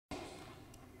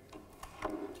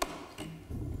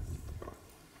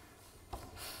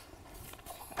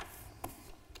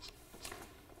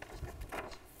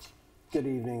Good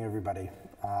evening, everybody.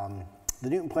 The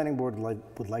Newton Planning Board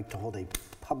would like to hold a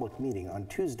public meeting on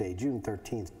Tuesday, June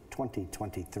 13th,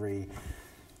 2023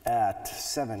 at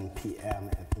 7 p.m.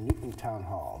 at the Newton Town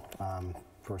Hall.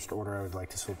 First order, I would like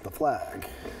to salute the flag.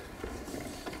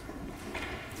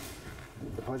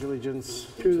 The Pledge of Allegiance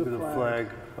to the flag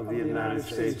of the United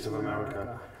States of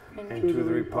America and to the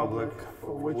republic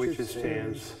for which it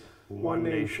stands, one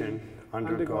nation,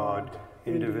 under God,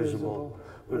 indivisible,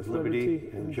 with liberty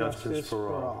and justice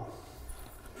for all.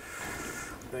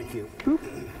 Thank you.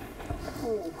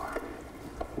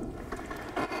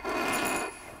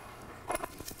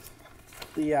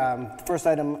 The first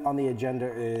item on the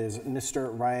agenda is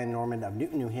Mr. Ryan Norman of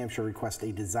Newton, New Hampshire requests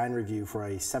a design review for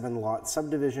a 7-lot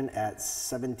subdivision at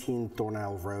 17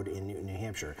 Thornell Road in Newton, New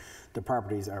Hampshire. The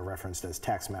properties are referenced as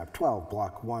tax map 12,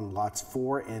 block 1, lots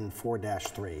 4 and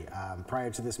 4-3. Prior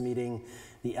to this meeting,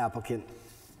 the applicant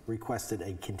requested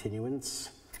a continuance.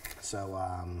 So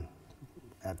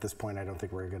at this point, I don't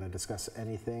think we're going to discuss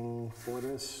anything for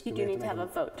this. You do need to have a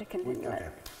vote to continue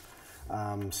it.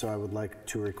 So I would like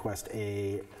to request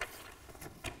a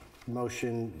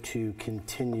motion to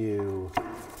continue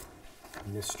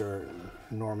Mr.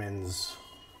 Norman's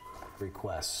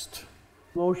request.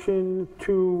 Motion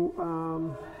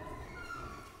to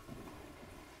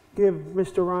give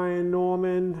Mr. Ryan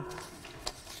Norman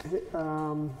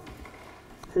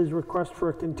his request for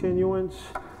a continuance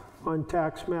on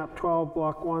tax map 12,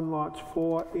 block 1, lots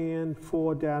 4 and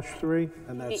 4-3.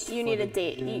 And that's You need a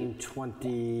date. June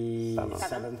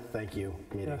 27th. Thank you.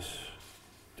 Meeting. Yes.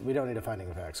 We don't need a finding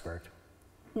of facts, correct?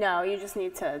 No, you just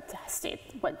need to state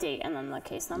what date and then the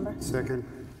case number. Second.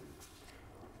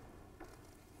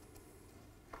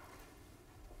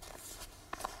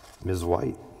 Ms.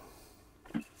 White?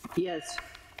 Yes.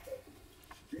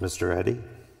 Mr. Eddy?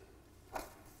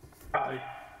 Aye.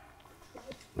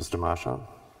 Mr. Marshall?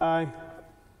 Aye.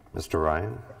 Mr.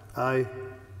 Ryan? Aye.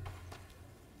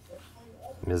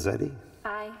 Ms. Eddy?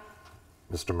 Aye.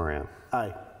 Mr. Moran?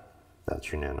 Aye. That's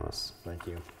unanimous. Thank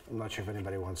you. I'm not sure if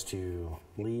anybody wants to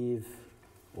leave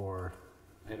or...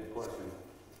 I have a question.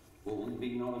 Will we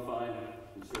be notified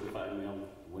in certified mail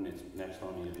when it's next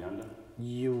on the agenda?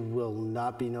 You will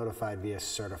not be notified via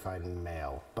certified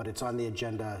mail, but it's on the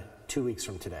agenda 2 weeks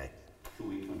from today. 2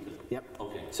 weeks from today? Yep.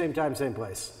 Okay. Same time, same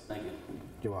place. Thank you.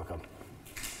 You're welcome.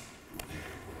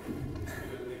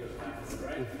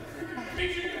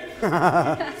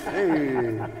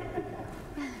 Hey.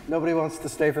 Nobody wants to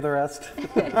stay for the rest?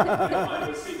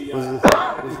 Was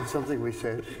it something we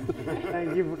said?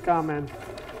 Thank you for coming.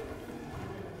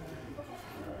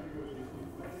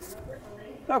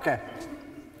 Okay.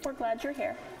 We're glad you're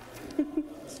here.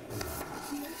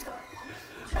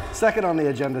 Second on the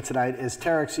agenda tonight is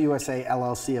Terex USA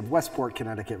LLC of Westport,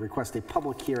 Connecticut requests a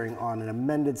public hearing on an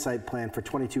amended site plan for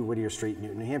 22 Whittier Street,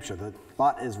 Newton, New Hampshire. The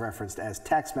lot is referenced as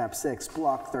tax map 6,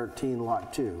 block 13,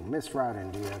 lot 2. Ms.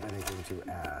 Rowden, do you have anything to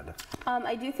add?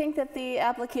 I do think that the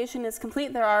application is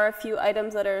complete. There are a few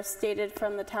items that are stated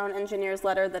from the town engineer's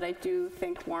letter that I do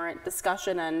think warrant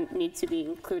discussion and need to be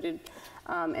included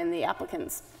in the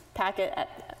applicant's packet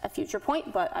at a future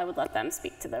point, but I would let them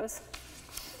speak to those.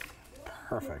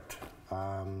 Perfect.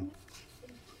 Do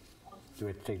we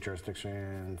have to take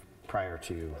jurisdiction prior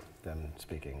to them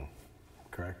speaking,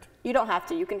 correct? You don't have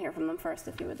to. You can hear from them first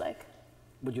if you would like.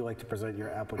 Would you like to present your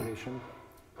application?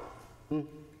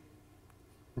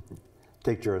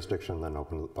 Take jurisdiction, then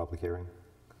open the public hearing.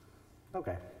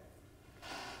 Okay.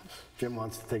 Jim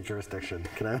wants to take jurisdiction.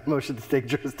 Can I have a motion to take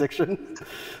jurisdiction?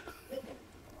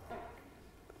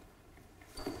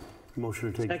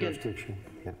 Motion to take Second. jurisdiction.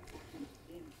 Yeah.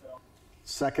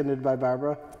 Seconded by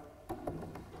Barbara.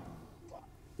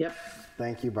 Yep.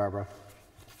 Thank you, Barbara.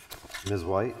 Ms.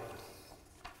 White?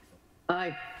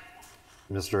 Aye.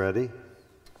 Mr. Eddy?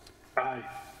 Aye.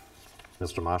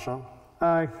 Mr. Marshall?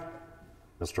 Aye.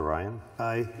 Mr. Ryan?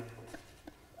 Aye.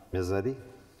 Ms. Eddy?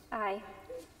 Aye.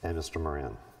 And Mr.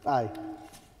 Moran? Aye.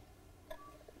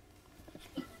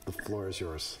 The floor is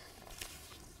yours.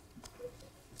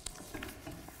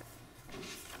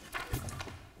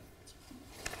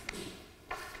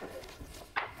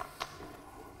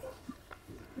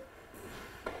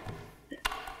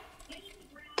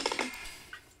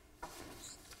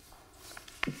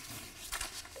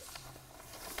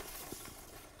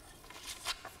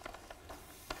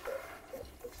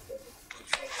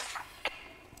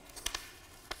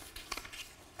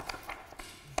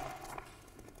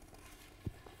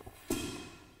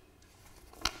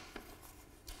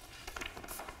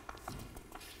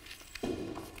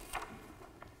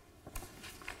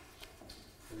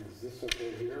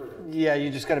 Yeah,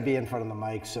 you just got to be in front of the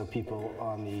mic so people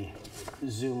on the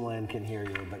Zoom land can hear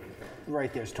you, but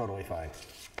right there's totally fine.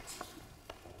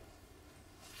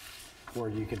 Or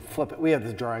you could flip it. We have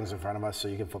the drawings in front of us, so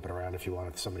you can flip it around if you want,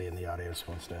 if somebody in the audience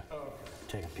wants to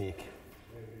take a peek.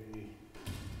 Maybe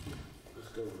let's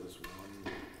go with this one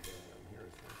down here.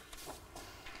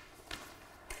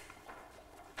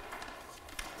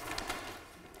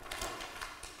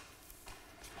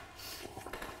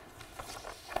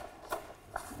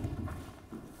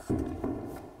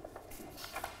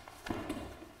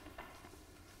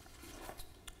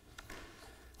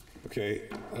 Okay,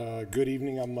 good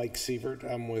evening. I'm Mike Sievert.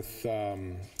 I'm with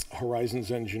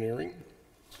Horizons Engineering,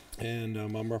 and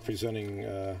I'm representing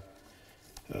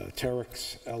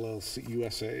Terex LLC,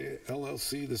 USA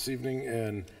LLC this evening,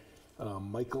 and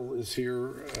Michael is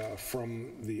here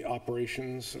from the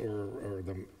operations or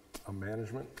the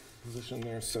management position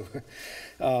there. So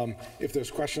if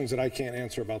there's questions that I can't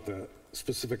answer about the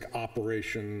specific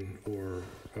operation or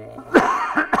what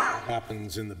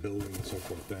happens in the building and so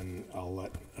forth, then I'll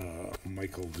let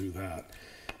Michael do that.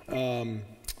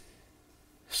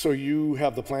 So you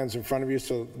have the plans in front of you.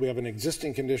 So we have an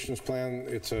existing conditions plan.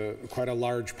 It's quite a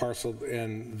large parcel,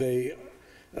 and they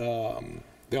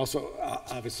also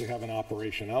obviously have an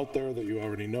operation out there that you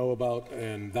already know about,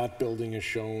 and that building is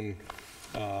shown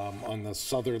on the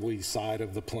southerly side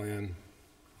of the plan.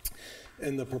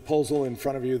 And the proposal in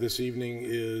front of you this evening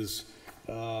is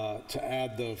to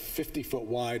add the 50-foot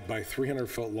wide by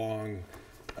 300-foot long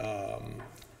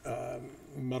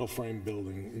metal frame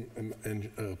building and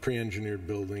pre-engineered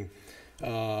building.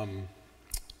 And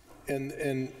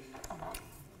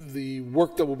the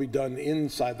work that will be done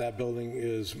inside that building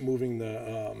is moving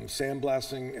the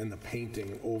sandblasting and the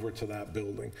painting over to that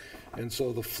building. And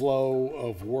so the flow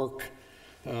of work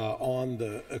on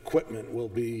the equipment will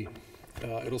be,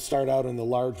 it'll start out in the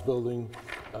large building,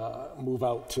 move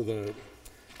out to the,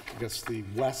 I guess, the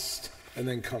west, and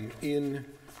then come in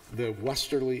the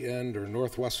westerly end or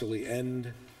northwesterly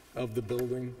end of the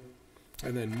building,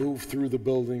 and then move through the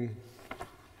building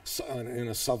in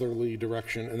a southerly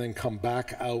direction, and then come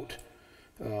back out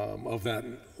of that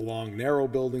long, narrow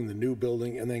building, the new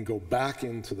building, and then go back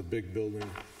into the big building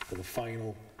for the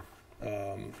final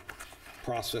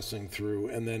processing through,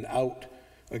 and then out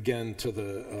again to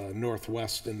the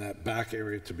northwest in that back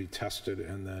area to be tested,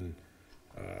 and then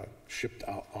shipped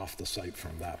out off the site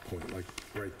from that point, like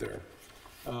right there.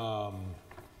 I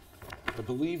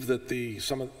believe that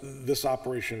some of this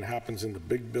operation happens in the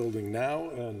big building now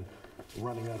and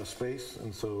running out of space,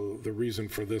 and so the reason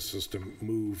for this is to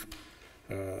move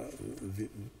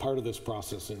part of this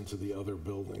process into the other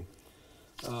building.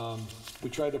 We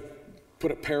tried to put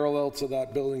it parallel to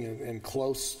that building and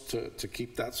close to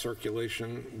keep that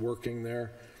circulation working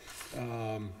there.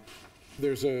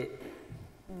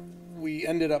 We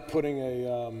ended up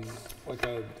putting like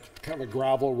a kind of a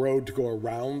gravel road to go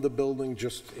around the building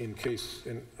just in case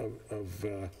of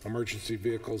emergency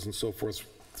vehicles and so forth,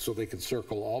 so they could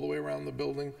circle all the way around the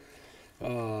building.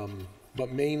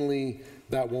 But mainly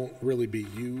that won't really be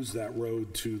used, that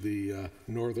road to the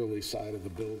northerly side of the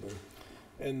building.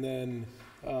 And then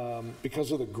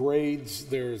because of the grades,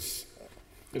 there's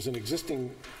an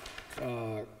existing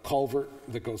culvert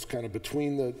that goes kind of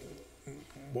between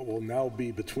what will now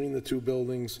be between the two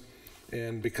buildings,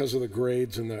 and because of the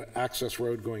grades and the access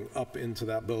road going up into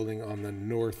that building on the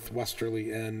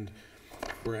northwesterly end,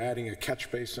 we're adding a catch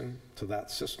basin to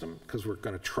that system because we're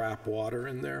going to trap water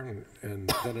in there, and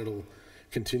then it'll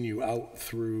continue out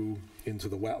through into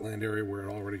the wetland area where it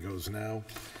already goes now.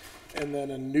 And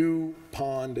then a new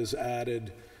pond is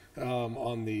added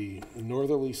on the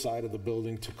northerly side of the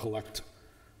building to collect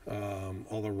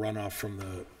all the runoff from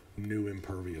the new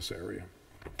impervious area.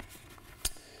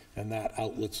 And that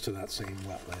outlets to that same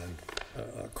wetland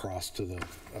across to the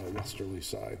westerly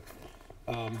side.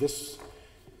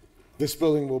 This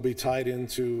building will be tied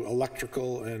into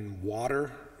electrical and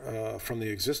water from the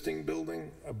existing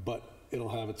building, but it'll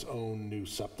have its own new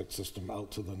septic system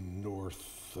out to the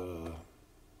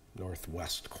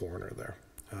northwest corner there.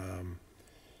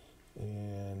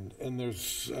 And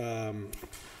there's a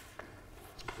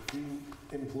few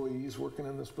employees working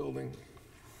in this building,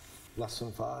 less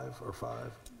than 5 or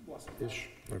 5-ish?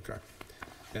 Okay.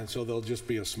 And so there'll just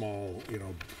be a small,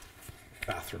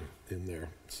 bathroom in there.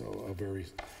 So a very,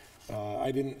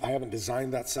 I haven't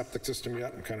designed that septic system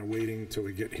yet. I'm kind of waiting till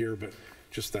we get here, but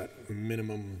just that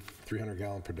minimum 300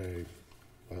 gallon per day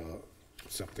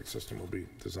septic system will be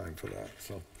designed for that.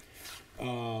 So,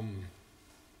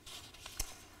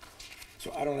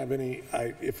 so I don't have any,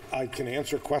 if I can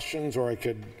answer questions, or I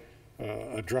could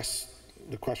address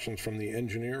the questions from the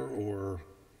engineer, or.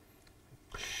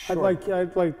 Sure.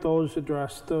 I'd like those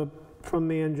addressed. The from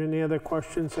the engineer, the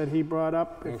questions that he brought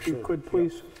up, if you sure. could,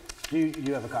 please. Do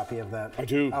you have a copy of that? I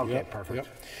do. Okay, yep, perfect.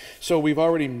 yep. So we've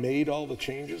already made all the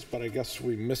changes, but I guess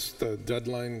we missed the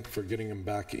deadline for getting them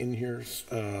back in here.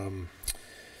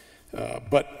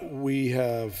 But we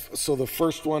have, so the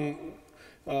first one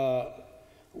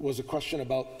was a question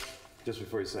about. Just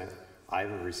before you say it, I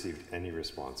haven't received any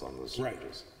response on those Right.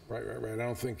 changes. Right. I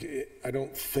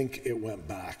don't think it went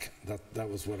back. That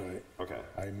was what Okay.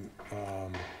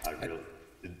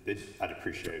 I'd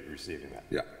appreciate receiving that.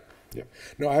 Yeah.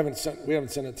 No, we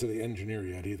haven't sent it to the engineer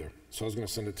yet either. So I was going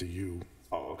to send it to you.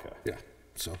 Oh, okay. Yeah.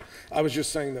 So I was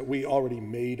just saying that we already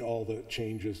made all the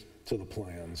changes to the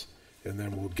plans, and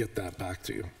then we'll get that back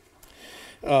to you.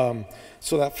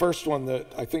 So that first one that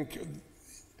I think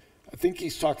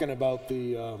he's talking about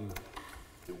the,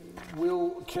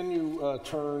 can you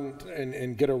turn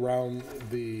and get around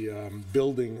the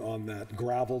building on that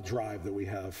gravel drive that we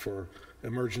have for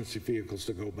emergency vehicles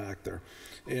to go back there?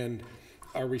 And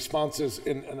our response is,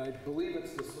 and I believe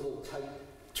it's this little tight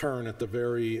turn at the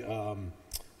very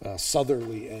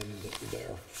southerly end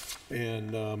there.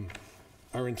 And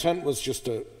our intent was just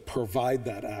to provide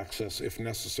that access if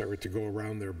necessary to go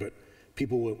around there, but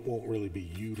people won't really be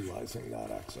utilizing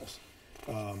that access.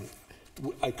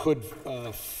 I could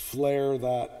flare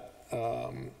that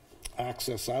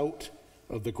access out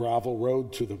of the gravel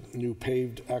road to the new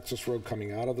paved access road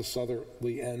coming out of the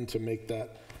southerly end to make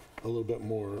that a little bit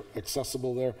more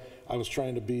accessible there. I was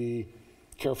trying to be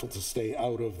careful to stay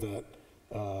out of that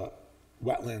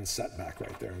wetland setback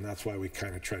right there, and that's why we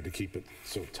kind of tried to keep it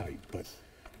so tight, but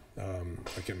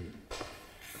I can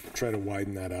try to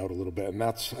widen that out a little bit, and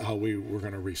that's how we were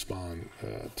going to respond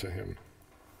to him.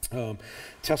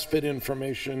 Test pit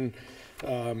information,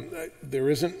 there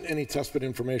isn't any test pit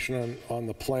information on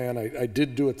the plan. I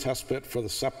did do a test pit for the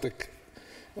septic.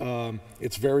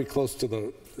 It's very close to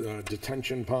the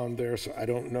detention pond there, so I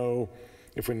don't know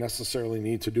if we necessarily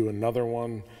need to do another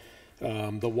one.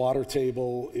 The water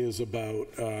table is about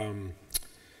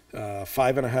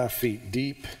 5.5 feet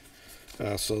deep,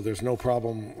 so there's no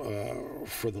problem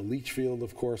for the leach field,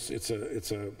 of course. It's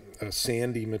a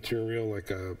sandy material,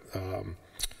 like a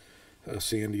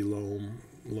sandy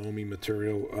loamy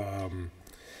material.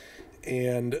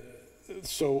 And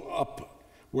so up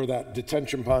where that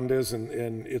detention pond is,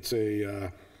 and it's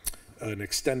an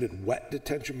extended wet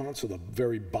detention pond, so the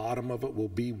very bottom of it will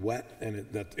be wet, and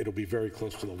it'll be very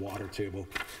close to the water table.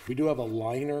 We do have a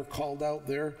liner called out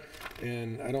there,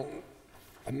 and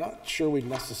I'm not sure we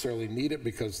necessarily need it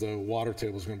because the water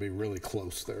table is going to be really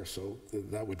close there, so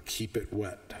that would keep it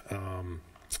wet.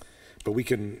 But we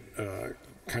can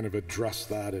kind of address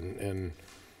that and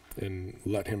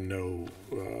let him know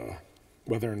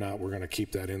whether or not we're going to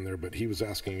keep that in there. But he was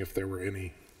asking if there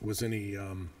was any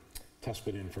test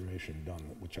pit information done,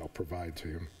 which I'll provide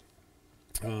to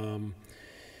him.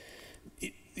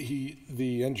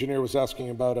 The engineer was asking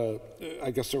about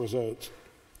I guess there was a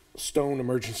stone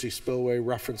emergency spillway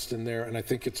referenced in there, and I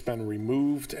think it's been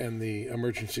removed, and the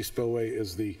emergency spillway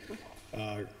is the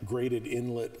graded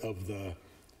inlet of the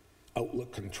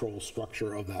outlet control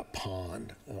structure of that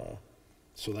pond.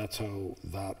 So that's how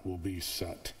that will be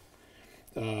set.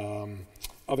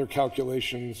 Other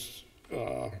calculations,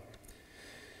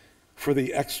 for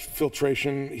the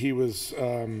exfiltration, he was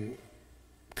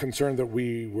concerned that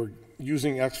we were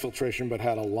using exfiltration but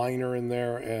had a liner in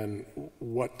there, and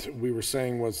what we were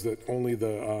saying was that only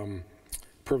the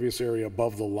pervious area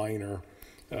above the liner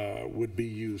would be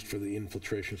used for the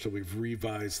infiltration. So we've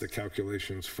revised the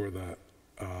calculations for the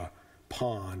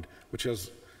pond, which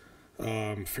has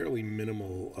fairly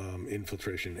minimal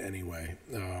infiltration anyway.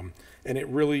 And it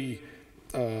really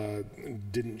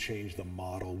didn't change the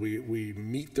model. We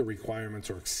meet the requirements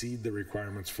or exceed the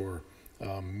requirements for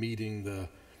meeting the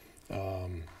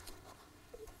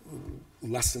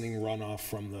lessening runoff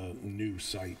from the new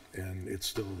site, and it's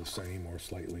still the same or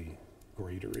slightly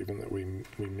greater even that we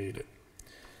meet it.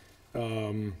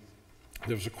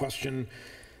 There was a question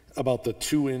about the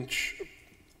 2-inch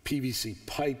PVC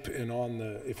pipe, and on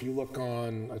the, if you look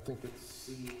on, I think it's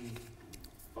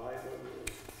C5.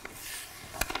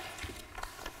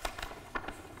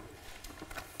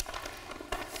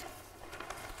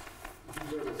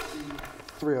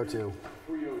 302.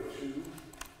 302.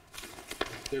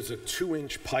 There's a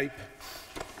 2-inch pipe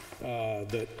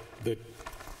that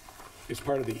is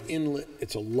part of the inlet.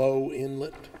 It's a low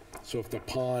inlet. So if the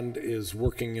pond is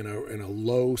working in a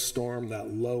low storm,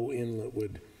 that low inlet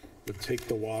would take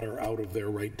the water out of there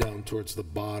right down towards the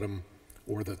bottom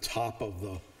or the top of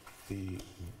the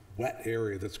wet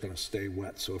area that's going to stay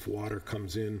wet. So if water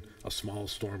comes in a small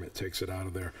storm, it takes it out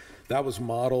of there. That was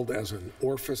modeled as an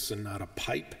orifice and not a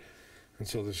pipe. And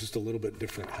so there's just a little bit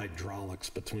different hydraulics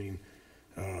between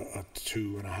a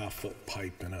 2.5-foot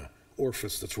pipe and a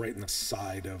orifice that's right in the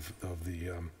side of the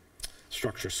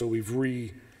structure. So we've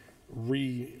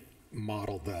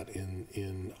remodeled that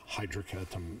in HydroCAD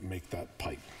to make that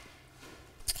pipe.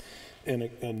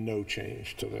 And no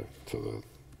change to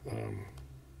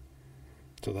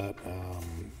that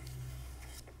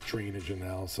drainage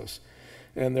analysis.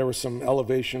 And there were some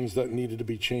elevations that needed to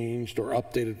be changed or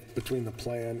updated between the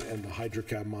plan and the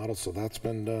HydroCAD model, so that's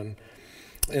been done.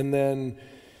 And then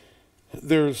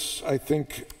there's, I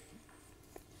think,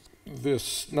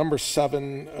 this number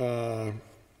 7,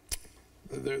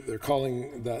 they're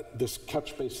calling that this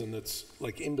catch basin that's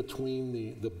like in between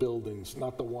the buildings,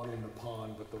 not the one in the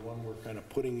pond, but the one we're kind of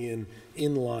putting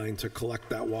in line to collect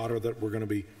that water that we're going to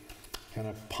be kind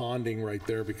of ponding right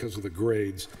there because of the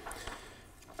grades.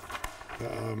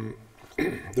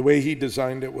 The way he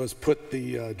designed it was put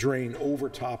the drain over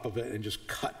top of it and just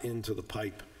cut into the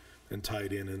pipe and tie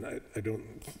it in. And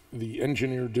the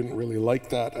engineer didn't really like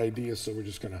that idea, so we're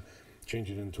just going to change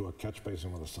it into a catch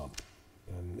basin with a sump,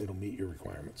 and it'll meet your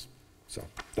requirements. So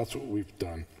that's what we've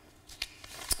done.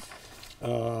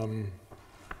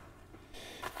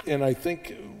 And I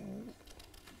think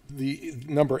the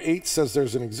number 8 says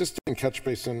there's an existing catch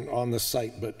basin on the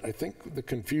site, but I think the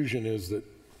confusion is that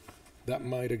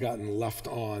might have gotten left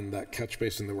on that catch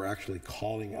basin that we're actually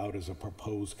calling out as a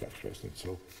proposed catch basin.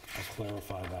 So I'll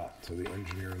clarify that to the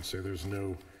engineer and say there's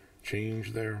no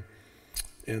change there.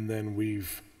 And then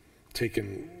we've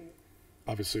taken,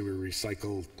 obviously we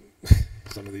recycled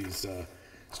some of these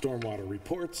stormwater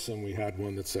reports, and we had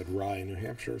one that said Rye, New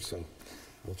Hampshire, so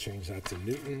we'll change that to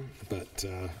Newton, but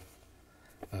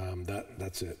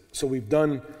that's it. So we've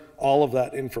done all of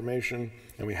that information,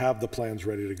 and we have the plans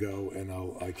ready to go, and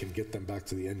I can get them back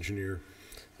to the engineer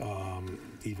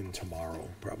even tomorrow,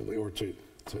 probably, or to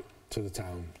the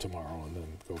town tomorrow, and then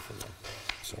go from there.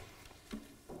 So.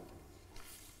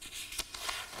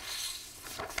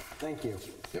 Thank you.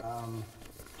 Yep.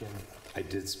 Jim. I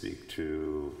did speak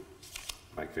to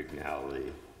Mike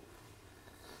Vignali,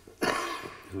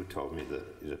 who told me that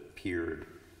it appeared,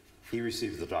 he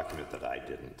received the document that I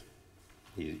didn't.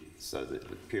 He said that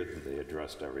it appeared that they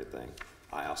addressed everything.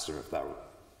 I asked him if that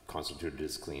constituted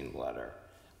his clean letter.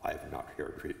 I have not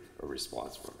heard a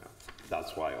response from him.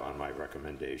 That's why on my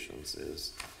recommendations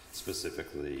is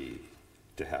specifically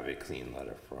to have a clean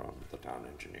letter from the town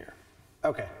engineer.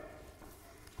 Okay.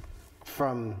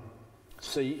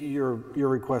 So you're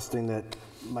requesting that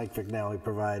Mike Vignali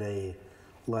provide a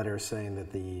letter saying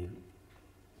that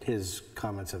his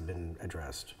comments have been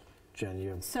addressed. Jen, you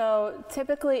have... So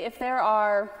typically, if there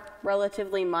are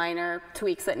relatively minor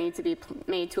tweaks that need to be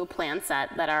made to a plan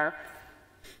set that are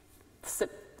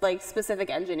like specific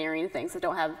engineering things that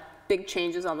don't have big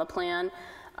changes on the plan,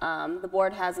 the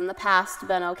board has in the past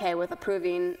been okay with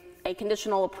approving a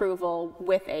conditional approval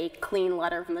with a clean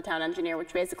letter from the town engineer,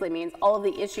 which basically means all of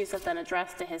the issues have been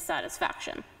addressed to his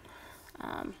satisfaction.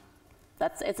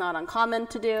 It's not uncommon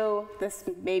to do. This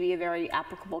may be a very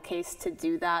applicable case to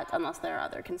do that unless there are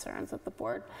other concerns that the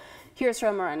board hears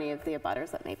from or any of the abutters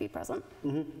that may be present.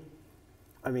 Mm-hmm.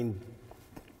 I mean,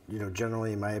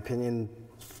 generally in my opinion,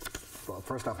 well,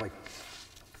 first off,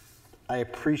 I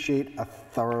appreciate a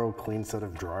thorough, clean set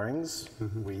of drawings.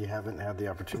 Mm-hmm. We haven't had the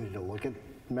opportunity to look at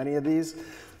many of these.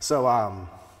 So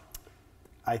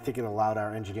I think it allowed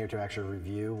our engineer to actually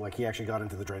review, he actually got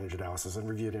into the drainage analysis and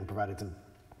reviewed it and provided some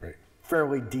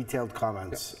fairly detailed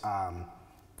comments.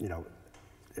 Yep.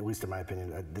 At least in my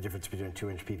opinion, the difference between a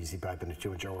 2-inch PVC pipe and a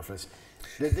 2-inch orifice,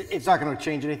 it's not going to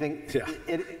change anything. Yeah.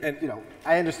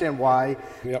 I understand why.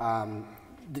 Yep.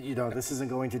 This isn't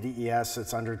going to DES.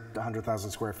 It's under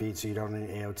 100,000 square feet, so you don't need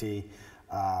AOT.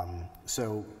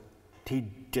 So he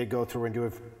did go through and do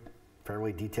a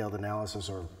fairly detailed analysis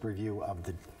or review of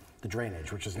the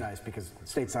drainage, which is nice because the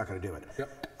state's not going to do it.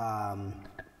 Yep.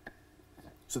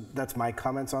 So that's my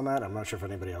comments on that. I'm not sure if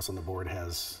anybody else on the board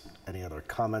has any other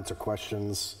comments or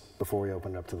questions before we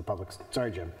open it up to the public.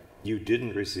 Sorry, Jim. You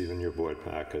didn't receive in your board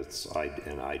packets,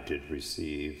 and I did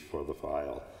receive for the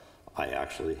file. I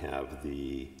actually have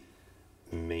the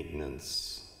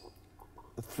maintenance.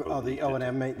 The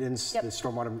O&M maintenance, yep. The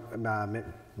stormwater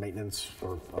maintenance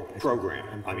or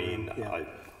program. I mean, yeah.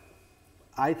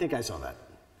 I think I saw that.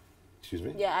 Excuse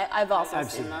me? Yeah, I've also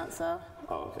seen that, so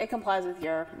okay. It complies with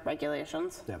your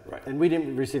regulations. Yeah, right. And we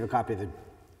didn't receive a copy of the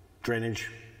drainage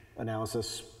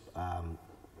analysis. I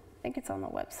think it's on the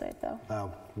website, though.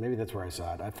 Oh, maybe that's where I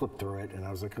saw it. I flipped through it, and I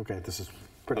was like, okay, this is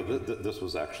pretty good. This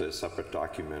was actually a separate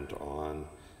document on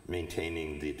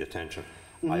maintaining the detention.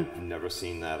 Mm-hmm. I've never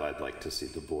seen that. I'd like to see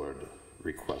the board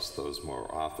request those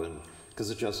more often,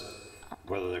 because it just,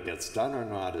 Whether it gets done or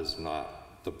not is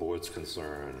not the board's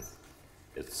concern.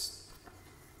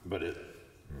 But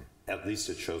at least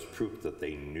it shows proof that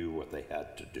they knew what they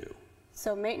had to do.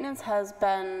 So maintenance has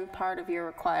been part of your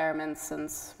requirements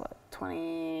since, what,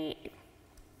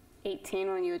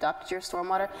 2018 when you adopted your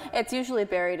stormwater? It's usually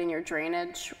buried in your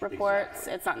drainage reports.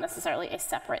 Exactly. It's not necessarily a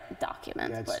separate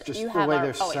document, Yeah, it's but just you the have way our-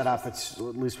 they're oh, wait. set up. It's,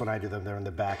 at least when I do them, they're in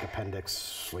the back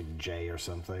appendix, like J or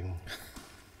something.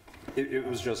 It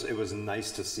was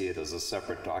nice to see it as a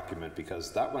separate document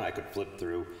because that one I could flip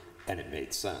through and it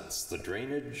made sense. The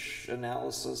drainage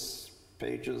analysis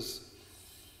pages,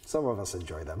 Some of us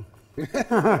enjoy them. you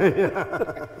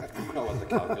know what the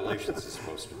calculations are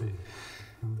supposed to be.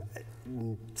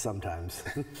 Sometimes.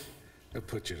 It'll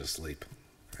put you to sleep,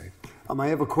 right? I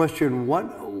have a question. What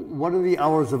are the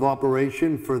hours of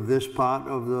operation for this part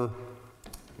of the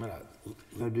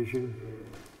addition?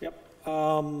 Yep.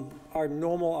 Our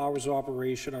normal hours of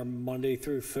operation are Monday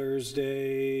through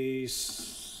Thursday.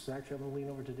 Actually, I'm gonna lean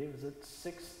over to Dave. Is it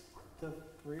 6 to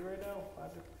 3 right now?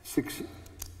 6,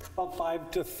 About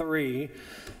 5 to 3.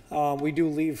 We do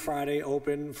leave Friday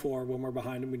open for when we're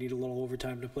behind and we need a little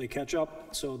overtime to play catch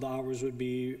up. So the hours would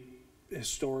be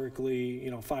historically,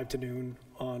 5 to noon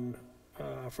on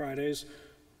Fridays,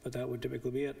 but that would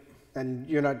typically be it. And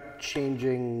you're not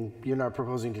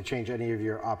proposing to change any of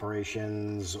your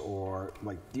operations or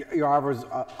like your hours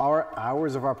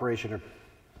of operation are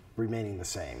remaining the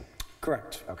same?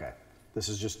 Correct. Okay. This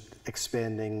is just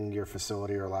expanding your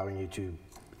facility or allowing you to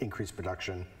increase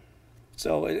production.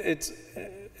 So it's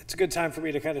a good time for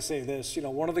me to kind of say this.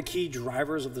 One of the key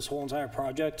drivers of this whole entire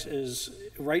project is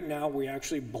right now we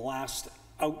actually blast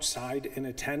outside in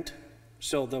a tent.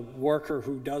 So the worker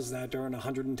who does that during a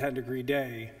 110-degree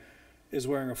day is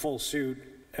wearing a full suit,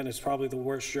 and it's probably the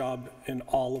worst job in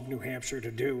all of New Hampshire to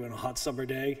do in a hot summer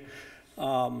day.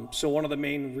 So one of the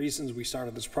main reasons we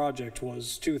started this project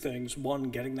was two things. One,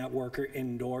 getting that worker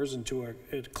indoors into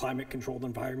a climate-controlled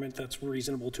environment that's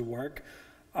reasonable to work.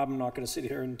 I'm not going to sit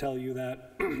here and tell you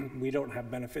that we don't have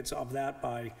benefits of that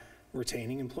by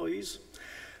retaining employees.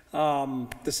 The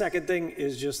second thing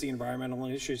is just the environmental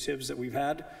initiatives that we've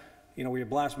had. We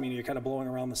have blast media kind of blowing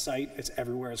around the site. It's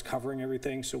everywhere. It's covering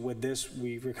everything. So with this,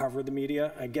 we recover the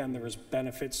media. Again, there is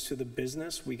benefits to the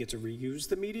business. We get to reuse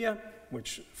the media,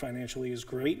 which financially is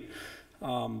great.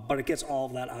 But it gets all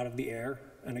of that out of the air,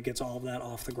 and it gets all of that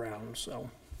off the ground.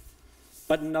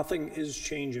 But nothing is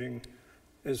changing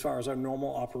as far as our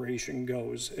normal operation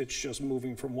goes. It's just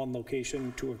moving from one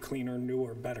location to a cleaner,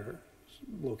 newer, better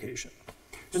location.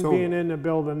 And being in the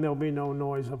building, there'll be no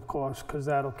noise, of course, because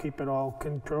that'll keep it all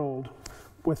controlled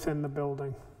within the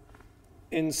building.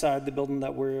 Inside the building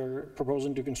that we're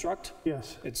proposing to construct,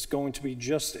 Yes. it's going to be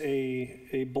just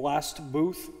a blast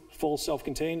booth, full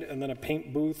self-contained, and then a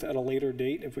paint booth at a later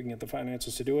date, if we can get the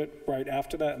finances to do it right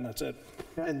after that, and that's it.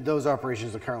 And those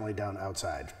operations are currently done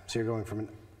outside. So you're going from an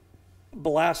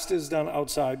Blast is done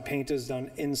outside, paint is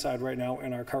done inside right now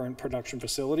in our current production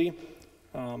facility.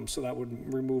 So that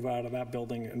would remove out of that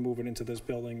building and move it into this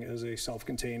building as a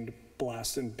self-contained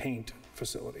blast and paint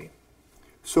facility.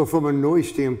 So from a noise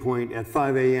standpoint, at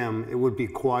 5 a.m., it would be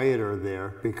quieter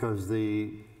there because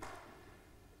the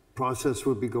process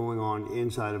would be going on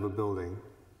inside of a building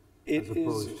as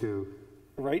opposed to...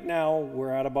 Right now,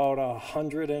 we're at about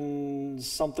 100 and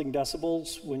something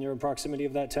decibels when you're in proximity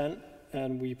of that tent,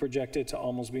 and we project it to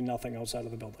almost be nothing outside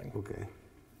of the building. Okay,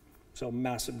 So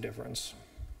massive difference.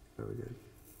 very good.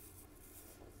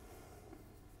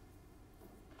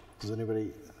 Does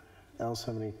anybody else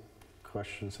have any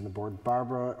questions on the board?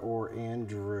 Barbara or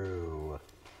Andrew?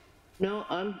 No,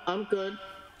 I'm good.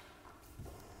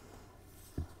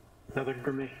 Nothing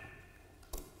for me.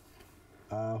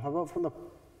 How about from the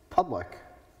public?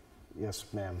 Yes,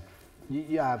 ma'am.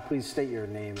 Yeah, please state your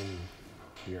name and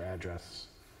your address.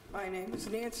 My name is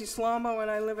Nancy Slomo,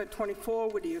 and I live at 24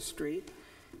 Whittier Street,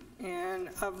 and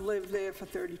I've lived there for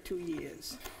 32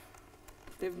 years.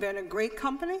 They've been a great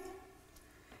company.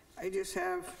 I just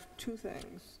have two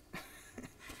things.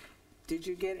 Did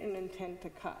you get an intent to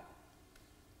cut?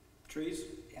 Trees?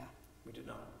 Yeah. We did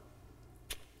not.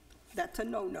 That's a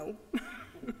no-no.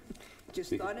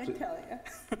 Just thought I'd tell you.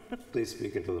 Please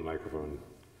speak into the microphone.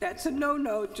 That's a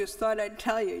no-no, just thought I'd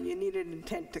tell you, you need an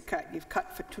intent to cut. You've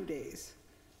cut for 2 days,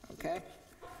 okay?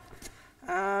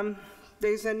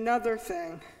 There's another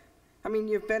thing. I mean,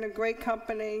 you've been a great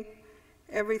company,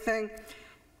 everything.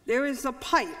 There is a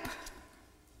pipe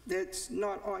that's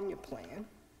not on your plan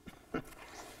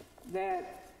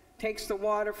that takes the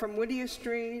water from Whittier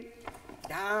Street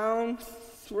down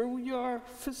through your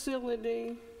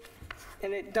facility,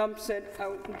 and it dumps it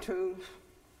out into,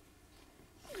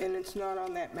 and it's not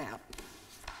on that map.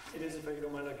 It is, if you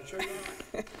don't mind, I can show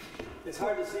you. It's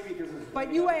hard to see because it's...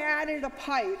 But you added a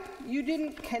pipe, you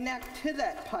didn't connect to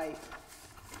that pipe.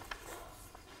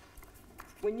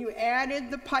 When you added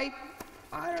the pipe,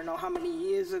 I don't know how many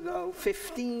years ago,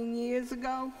 15 years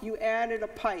ago, you added a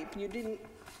pipe. You didn't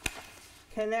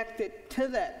connect it to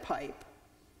that pipe.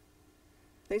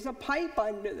 There's a pipe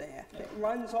under there that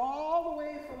runs all the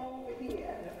way from over here.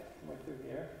 Yep, right through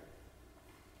here.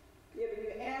 Yeah, but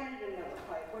you added another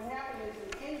pipe. What happened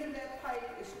is the end of that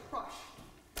pipe is crushed.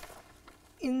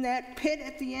 In that pit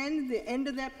at the end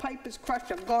of that pipe is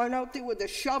crushed. I've gone out there with a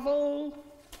shovel.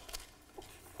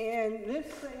 And this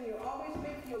thing, you always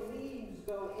make your leaves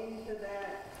go into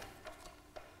that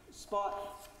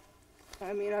spot.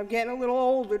 I mean, I'm getting a little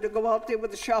older to go out there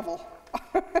with a shovel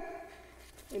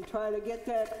and try to get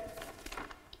that.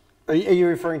 Are you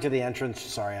referring to the entrance?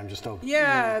 Sorry, I'm just open.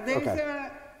 Yeah, there's Okay.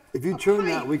 If you turn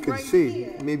that, we pipe can right see.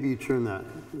 here. Maybe you turn that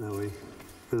way.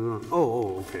 'Cause we're on-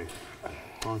 Oh, okay.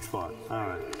 Wrong spot. All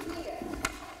right. Here,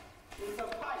 there's a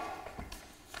pipe.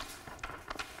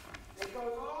 It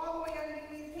goes all the way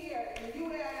underneath here, and you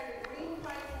added a green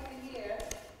pipe over here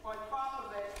on top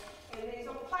of it, and there's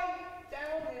a pipe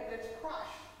down there that's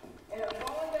crushed, and it's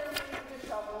going down into the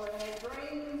shovel, and it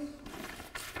drains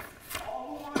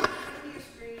all the water to Whittier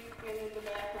Street and in the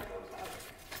back of those houses.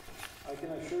 I can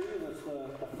assure you that's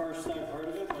the first I've heard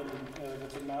of it, and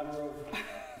it's a matter of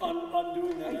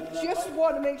undoing that end of I that just pipe.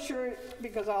 want to make sure,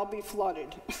 because I'll be flooded.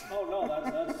 Oh, no,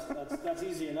 that's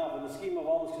easy enough. In the scheme of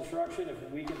all this construction,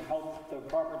 if we can help the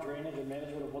proper drainage and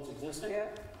management of what's existing, Yeah.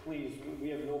 please, we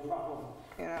have no problem.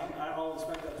 Yeah. I'll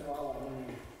inspect that tomorrow when I'm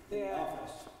in the Yeah.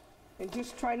 office. And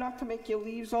just try not to make your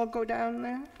leaves all go down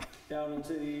there. Down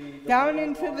into the... Down water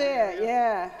into there, area.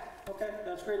 yeah. Okay,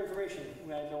 that's great information.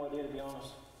 I had no idea, to be honest.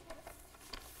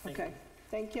 Thank you. Okay,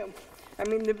 thank you. I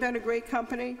mean, they've been a great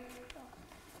company,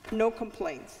 no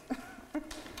complaints.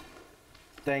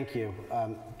 Thank you.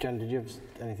 Jen, did you have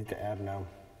anything to add? No?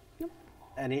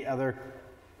 Any other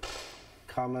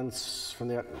comments from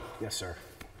the, yes, sir.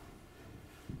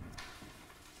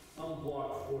 On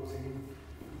block 14.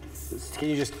 Can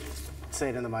you just say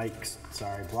it in the mic?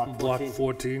 Sorry, block 14? Block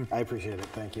 14, I appreciate it,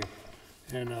 thank you.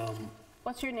 and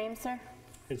What's your name, sir?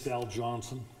 it's Al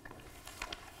Johnson.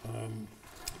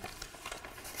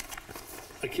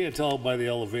 I can't tell by the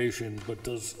elevation, but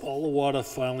does all the water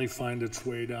finally find its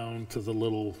way down to the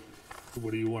little,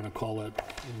 what do you want to call it,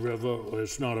 river? Or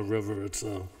it's not a river, it's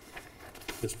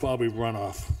probably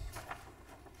runoff.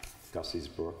 Gussie's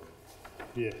Brook.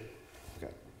 Yeah.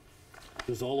 Okay.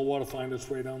 Does all the water find its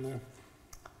way down there?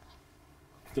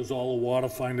 Does all the water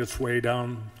find its way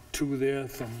down to there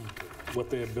from what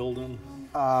they're building?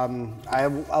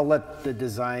 I'll let the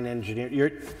design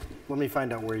engineer, let me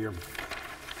find out where you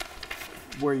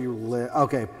live.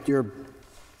 Okay, you're,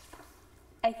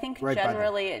 I think Right by them.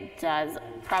 generally it does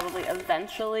probably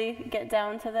eventually get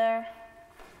down to there.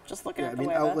 Just looking yeah, I at the mean,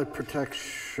 way outlet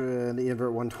protection, the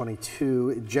invert 122,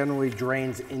 it generally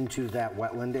drains into that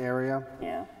wetland area.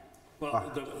 Yeah.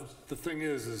 Well, the thing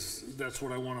is that's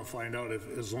what I want to find out,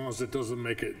 if, as long as it doesn't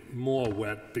make it more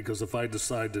wet, because if I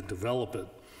decide to develop it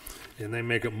and they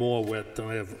make it more wet, then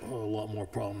I have a lot more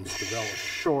problems developing.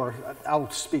 Sure,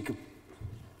 I'll speak,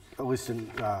 at least in,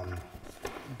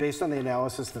 based on the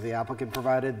analysis that the applicant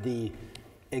provided, the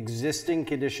existing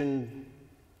condition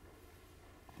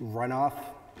runoff,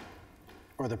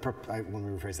 or let me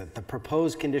rephrase that, the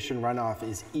proposed condition runoff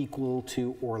is equal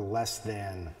to or less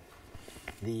than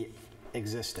the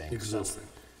existing. Existing.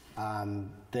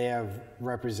 They have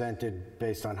represented,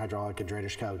 based on hydraulic and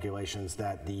drainage calculations,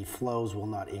 that the flows will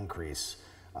not increase.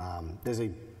 There's at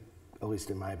least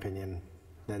in my opinion,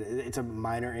 that it's a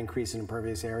minor increase in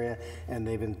impervious area, and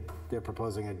they're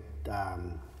proposing a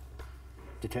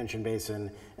detention basin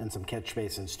and some catch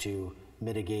basins to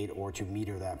mitigate or to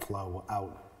meter that flow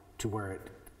out to where it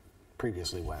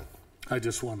previously went. I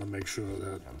just want to make sure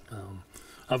that,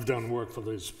 I've done work for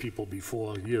these people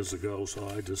before, years ago, so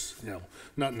I just,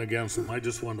 nothing against them. I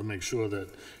just wanted to make sure that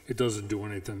it doesn't do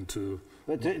anything to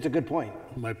It's a good point.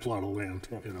 my plot of land,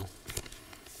 you know.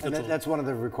 And That's all. that's one of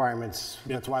the requirements.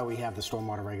 That's why we have the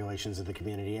stormwater regulations in the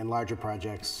community. And larger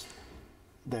projects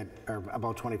that are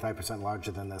about 25%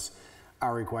 larger than this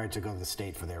are required to go to the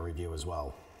state for their review as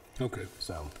well. Okay.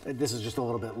 So this is just a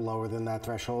little bit lower than that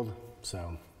threshold.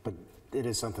 So, but it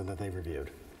is something that they've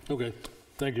reviewed. Okay,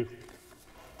 thank you.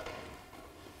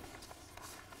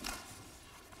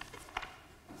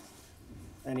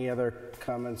 Any other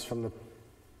comments from the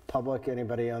public?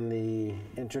 Anybody on the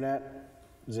internet,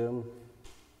 Zoom?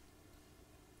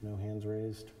 No hands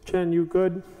raised. Jen, you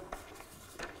good?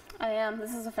 I am.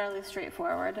 This is a fairly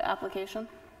straightforward application.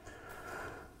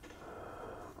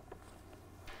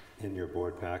 In your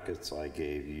board packets, I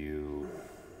gave you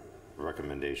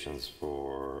recommendations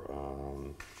for,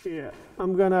 Yeah,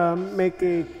 I'm gonna make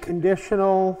a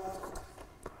conditional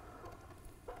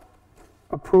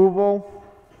approval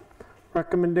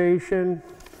recommendation.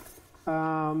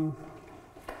 One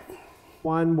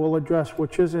will address,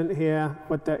 which isn't here,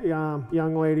 what that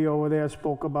young lady over there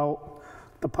spoke about.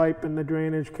 The pipe and the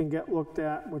drainage can get looked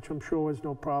at, which I'm sure is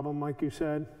no problem, like you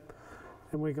said.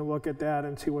 And we can look at that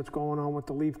and see what's going on with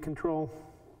the leaf control.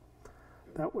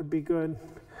 That would be good.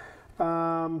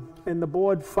 And the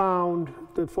board found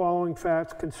the following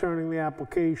facts concerning the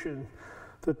application: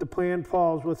 that the plan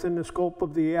falls within the scope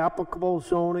of the applicable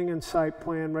zoning and site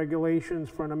plan regulations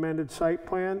for an amended site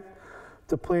plan.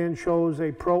 The plan shows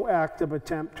a proactive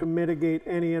attempt to mitigate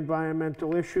any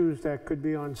environmental issues that could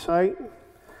be on site.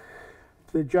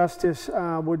 The justice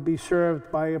would be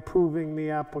served by approving the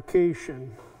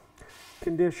application.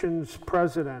 Conditions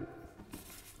precedent: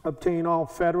 obtain all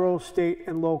federal, state,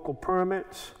 and local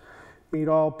permits, meet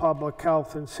all public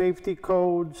health and safety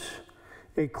codes.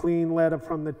 A clean letter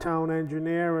from the town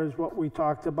engineer is what we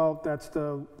talked about. That's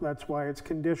why it's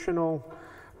conditional.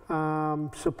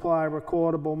 Supply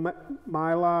recordable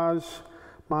MyLars.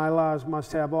 MyLars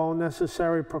must have all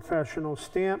necessary professional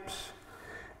stamps.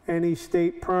 Any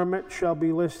state permit shall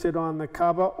be listed on the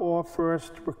cover or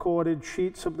first recorded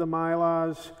sheets of the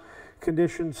MyLars.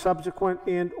 Conditions subsequent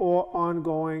and/or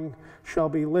ongoing shall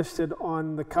be listed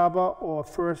on the cover or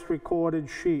first recorded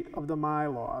sheet of the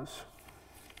MyLars.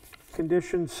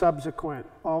 Conditions subsequent: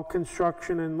 all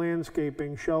construction and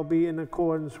landscaping shall be in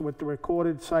accordance with the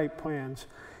recorded site plans.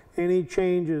 Any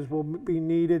changes will be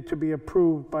needed to be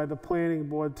approved by the planning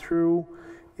board through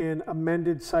an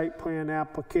amended site plan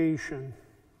application.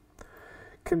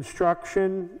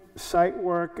 Construction, site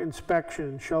work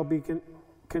inspection shall be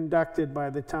conducted by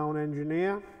the town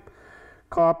engineer.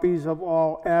 Copies of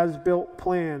all as-built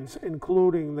plans,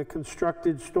 including the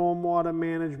constructed stormwater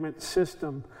management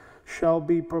system, shall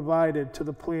be provided to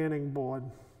the planning board.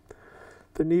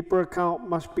 The NPREA account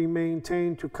must be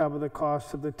maintained to cover the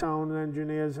cost of the town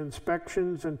engineer's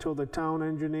inspections until the town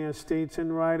engineer states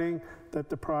in writing that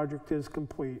the project is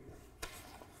complete.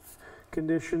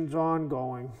 Conditions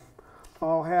ongoing: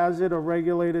 all hazard or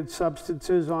regulated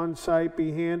substances on site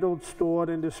be handled, stored,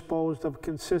 and disposed of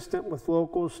consistent with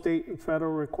local, state, and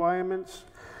federal requirements.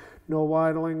 No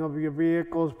idling of your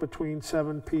vehicles between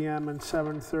 7 p.m. and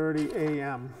 7:30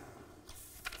 a.m.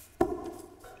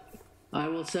 I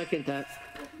will second that.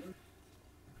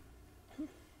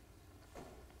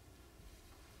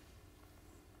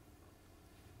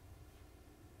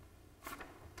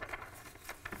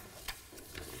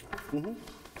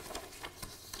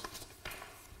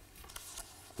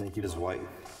 Thank you. Ms. White,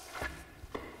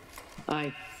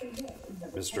 Aye.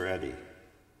 Mr. Eddy,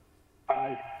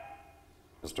 Aye.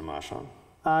 Mr. Marchand,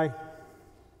 Aye.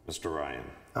 Mr. Ryan,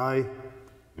 Aye.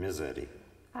 Ms. Eddy,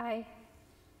 Aye.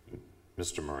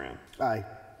 Mr. Moran. Aye.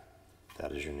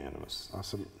 That is unanimous.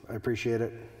 Awesome. I appreciate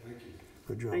it.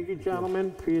 Good job. Thank you,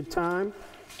 gentlemen, for your time.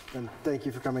 And thank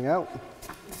you for coming out.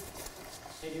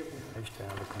 Nice to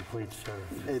have a complete set.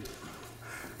 It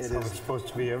It's how it's supposed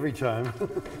to be every time.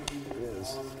 It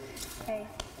is. Okay.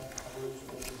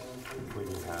 When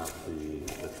you have the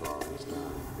drawings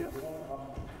done,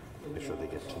 make sure they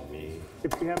get to me.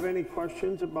 If you have any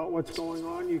questions about what's going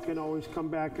on, you can always come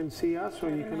back and see us, or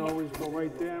you can always go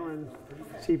right there and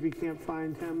see if you can't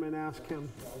find him and ask him.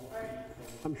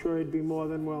 I'm sure he'd be more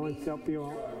than willing to help you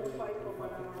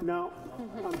out. No,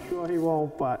 I'm sure he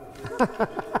won't, but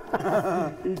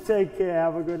you take care.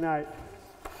 Have a good night.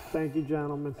 Thank you,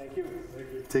 gentlemen. Thank you.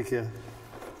 Take care.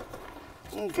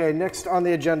 Okay, next on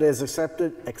the agenda is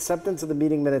acceptance of the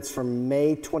meeting minutes from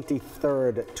May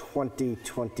 23rd,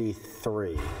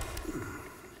 2023.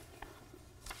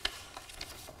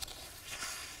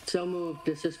 So moved.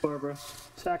 This is Barbara.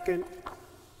 Second.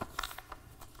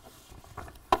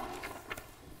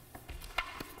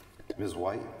 Ms.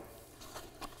 White,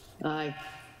 Aye.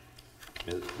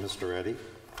 Mr. Eddy,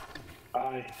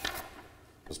 Aye.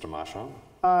 Mr. Marchand,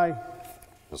 Aye.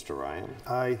 Mr. Ryan,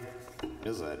 Aye.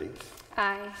 Ms. Eddy,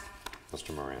 Aye.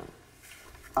 Mr. Moran.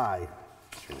 Aye.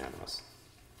 It's unanimous.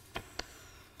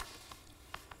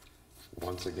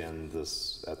 Once again,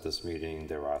 at this meeting,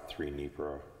 there are 3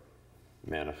 NPREA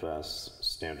manifests: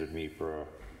 standard NPREA,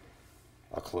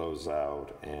 a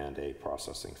closeout, and a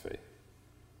processing fee.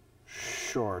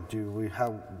 Sure.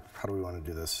 How do we want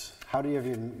to do this? How do you have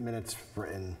your minutes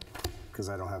written? Because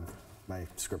I don't have my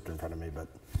script in front of me, but.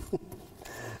 Would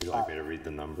you like me to read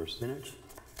the numbers? Minutes?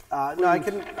 No, I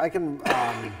can.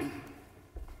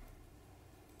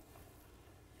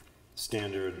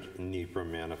 Standard NPREA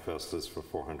manifest is for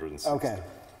 $460. Okay.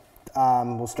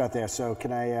 We'll start there. So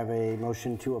can I have a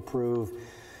motion to approve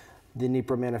the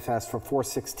NPREA Manifest for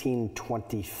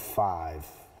 4/16/25?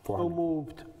 So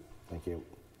moved. Thank you.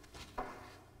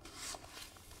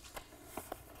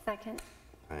 Second.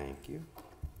 Thank you.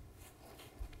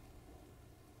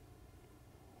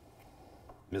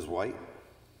 Ms. White?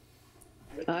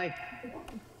 Aye.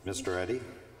 Mr. Eddy?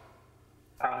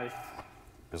 Aye.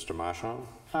 Mr. Marchand?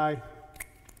 Aye.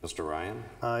 Mr. Ryan?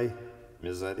 Aye.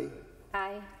 Ms. Eddy?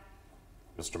 Aye.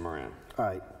 Mr. Moran? All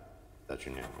right. That's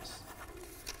unanimous.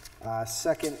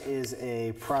 Second is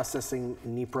a processing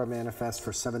NPREA Manifest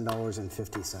for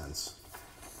 $7.50.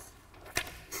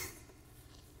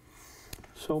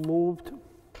 So moved.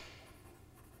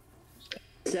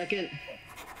 Second.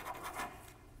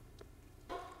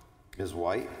 Ms.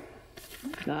 White?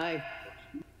 Aye.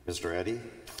 Mr. Eddy?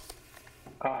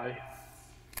 Aye.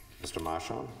 Mr.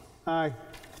 Marchand? Aye.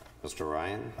 Mr.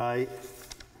 Ryan? Aye.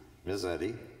 Ms.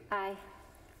 Eddy? Aye.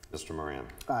 Mr. Moran?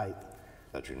 Aye.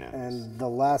 That's unanimous. And the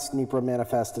last NPREA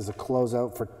Manifest is a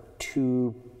closeout for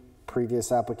 2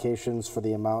 previous applications for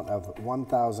the amount of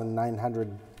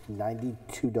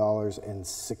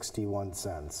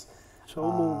 $1,992.61.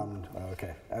 So moved.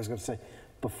 Okay, I was going to say,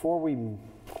 before we,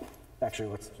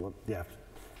 actually, yeah,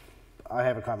 I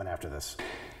have a comment after this.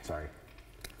 Sorry.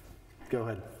 Go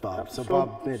ahead, Bob. So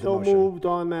Bob made the So motion. moved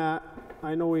on that.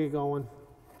 I know where you're going.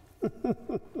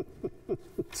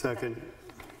 Second.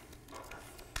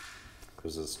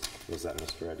 Was that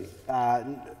Mr. Eddy?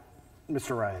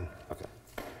 Mr. Ryan. Okay.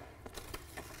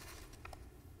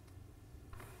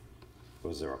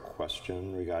 Was there a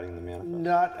question regarding the manifest?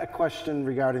 Not a question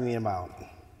regarding the amount.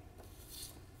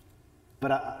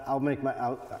 But I'll make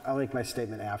my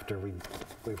statement after we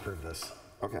approve this.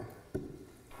 Okay.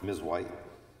 Ms. White?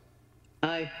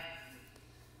 Aye.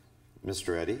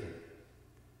 Mr. Eddy?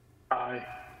 Aye.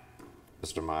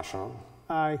 Mr. Marchand?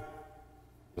 Aye.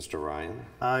 Mr. Ryan?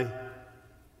 Aye.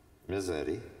 Ms.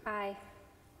 Eddy? Aye.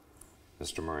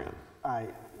 Mr. Moran?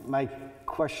 My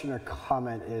question or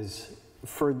comment is,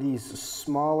 for these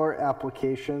smaller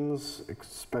applications,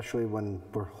 especially when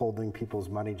we're holding people's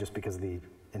money just because of the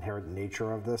inherent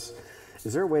nature of this,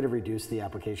 is there a way to reduce the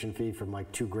application fee from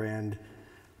like $2,000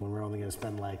 when we're only going to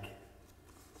spend like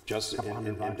Just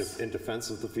in defense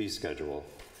of the fee schedule,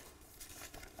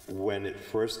 when it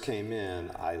first came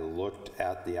in, I looked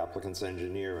at the applicant's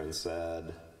engineer and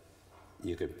said,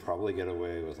 you could probably get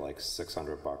away with like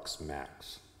 $600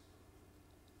 max.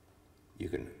 You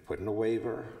can put in a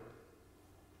waiver,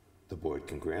 the board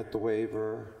can grant the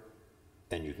waiver,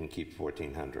 and you can keep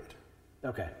 $1,400.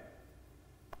 Okay.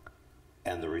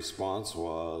 And the response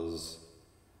was,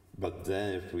 but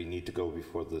then if we need to go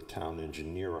before the town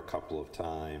engineer a couple of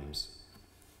times,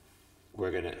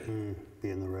 we're gonna...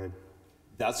 Be in the red.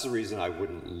 That's the reason I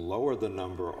wouldn't lower the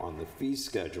number on the fee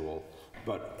schedule,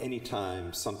 but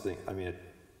anytime something, I mean...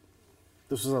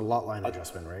 This was a lot line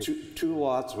adjustment, right? Two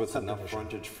lots with enough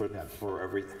frontage for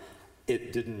everything.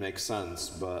 It didn't make sense,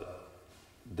 but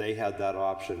they had that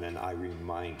option, and I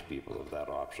remind people of that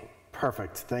option.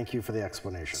 Perfect. Thank you for the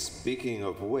explanation. Speaking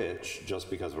of which, just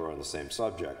because we're on the same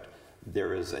subject,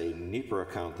 there is a NPREA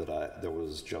account that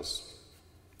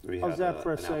we How's had that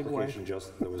for a an segue? application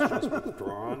that was just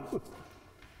withdrawn.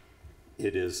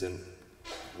 It is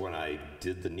when I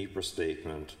did the NPREA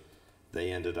statement,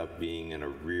 they ended up being in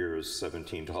arrears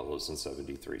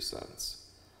 $17.73.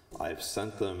 I've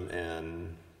sent them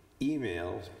an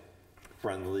email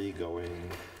friendly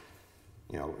going,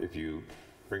 if you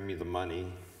bring me the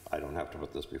money, I don't have to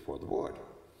put this before the board.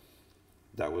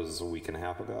 That was a week and a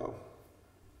half ago.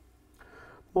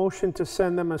 Motion to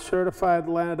send them a certified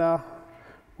letter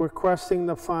requesting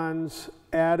the funds,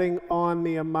 adding on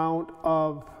the amount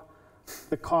of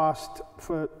the cost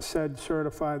for said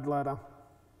certified letter.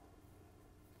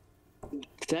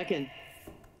 Second.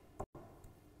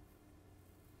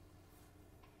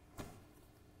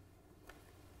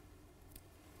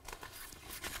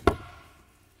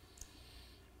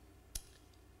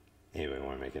 Anybody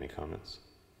want to make any comments?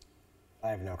 I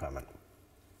have no comment.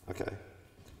 Okay.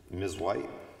 Ms. White?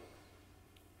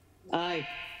 Aye.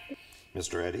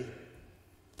 Mr. Eddy?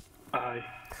 Aye.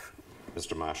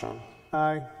 Mr. Marchand?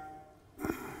 Aye.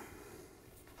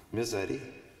 Ms. Eddy?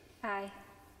 Aye.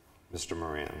 Mr.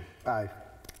 Moran? Aye.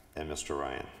 And Mr.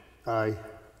 Ryan? Aye.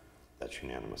 That's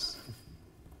unanimous.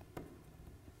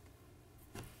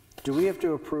 Do we have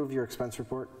to approve your expense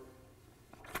report?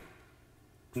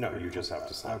 No, you just have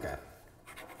to sign. Okay.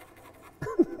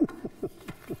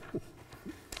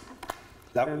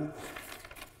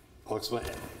 I'll explain.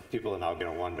 People are now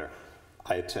going to wonder.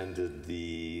 I attended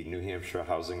the New Hampshire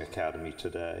Housing Academy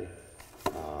today.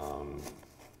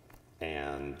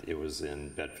 and it was in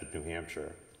Bedford, New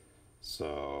Hampshire.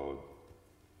 So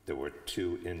there were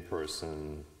 2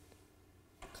 in-person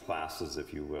classes,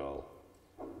 if you will.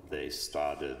 They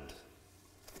started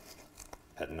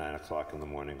at 9 o'clock in the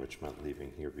morning, which meant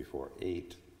leaving here before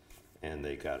 8, and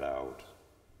they got out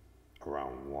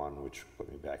around 1, which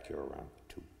put me back here around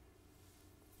 2.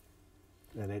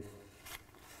 And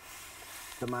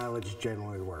the mileage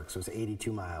generally works, so it's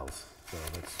 82 miles, so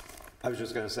that's... I was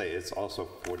just gonna say, it's also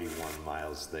 41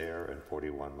 miles there and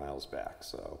 41 miles back,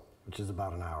 so, Which is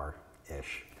about an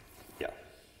hour-ish yeah.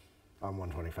 on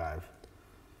 125.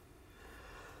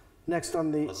 Next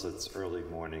on the... Unless it's early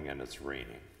morning and it's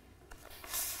raining.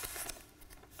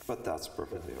 But that's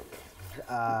perfectly okay.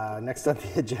 Next on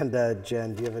the agenda,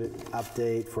 Jen, do you have an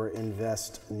update for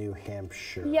Invest New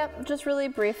Hampshire? Yep, just really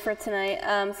brief for tonight.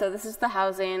 So this is the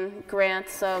housing grant.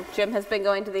 So Jim has been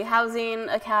going to the Housing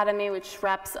Academy, which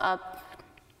wraps up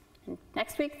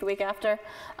next week, the week after.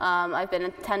 I've been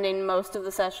attending most of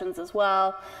the sessions as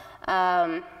well.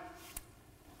 What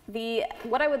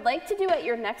I would like to do at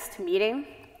your next meeting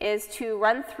is to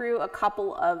run through a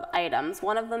couple of items.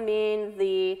 One of them being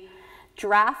the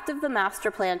draft of the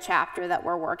master plan chapter that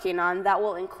we're working on. That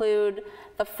will include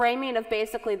the framing of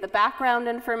basically the background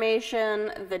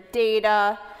information, the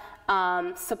data,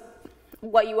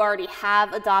 what you already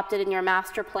have adopted in your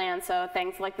master plan, so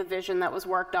things like the vision that was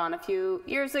worked on a few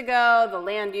years ago, the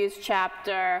land use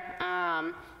chapter,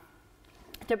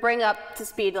 to bring up to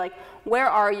speed, like, where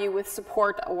are you with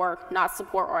support or not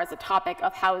support or as a topic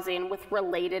of housing with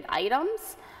related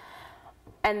items.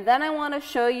 And then I want to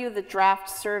show you the draft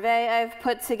survey I've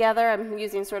put together. I'm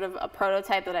using sort of a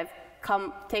prototype that I've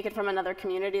taken from another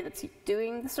community that's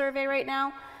doing the survey right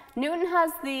now. Newton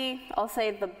has I'll say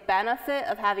the benefit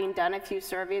of having done a few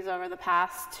surveys over the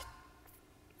past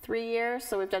 3 years.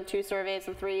 So we've done 2 surveys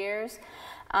in 3 years.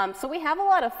 So we have a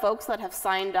lot of folks that have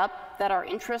signed up that are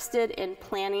interested in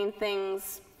planning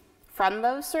things from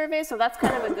those surveys. So that's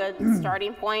kind of a good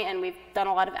starting point, and we've done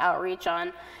a lot of outreach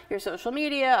on your social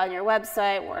media, on your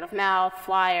website, word of mouth,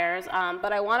 flyers.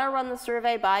 But I want to run the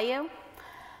survey by you.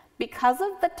 Because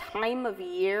of the time of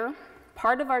year,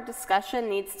 part of our discussion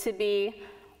needs to be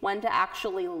when to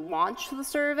actually launch the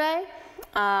survey.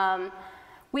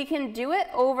 We can do it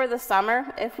over the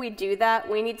summer. If we do that,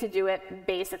 we need to do it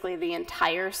basically the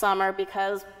entire summer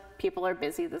because people are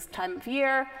busy this time of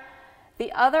year.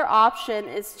 The other option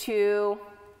is to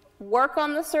work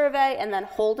on the survey and then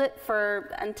hold it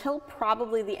until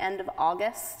probably the end of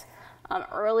August,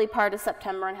 early part of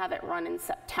September, and have it run in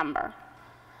September.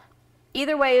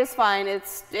 Either way is fine.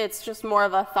 It's just more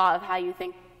of a thought of how you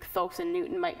think folks in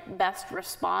Newton might best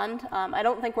respond. I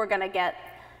don't think we're going to get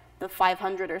the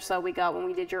 500 or so we got when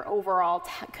we did your overall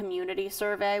community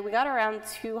survey. We got around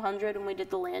 200 when we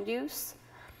did the land use.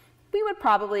 We would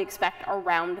probably expect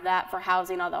around that for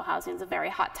housing, although housing is a very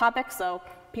hot topic, so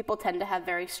people tend to have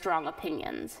very strong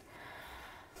opinions.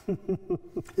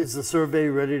 Is the survey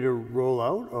ready to roll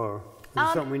out, or is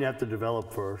it something we have to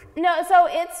develop first? No, so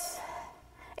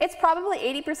it's probably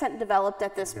 80% developed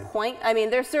at this point. I mean,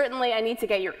 there's certainly, I need to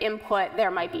get your input. There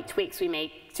might be tweaks we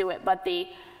make to it, but the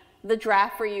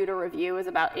draft for you to review is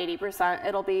about 80%.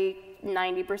 It'll be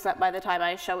 90% by the time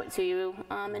I show it to you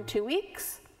in 2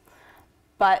 weeks.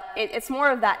 But it's more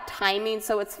of that timing,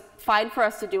 so it's fine for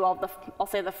us to do all the, I'll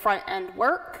say, the front end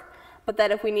work, but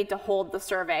that if we need to hold the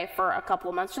survey for a couple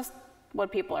of months, just when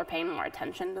people are paying more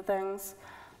attention to things,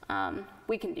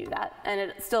 we can do that. And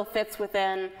it still fits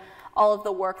within all of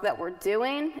the work that we're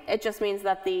doing. It just means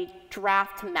that the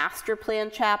draft master plan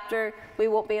chapter, we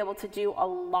won't be able to do a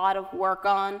lot of work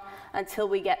on until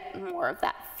we get more of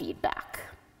that feedback.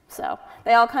 So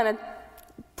they all kind of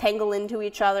tangle into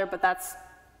each other, but that's,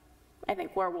 I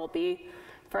think, where we'll be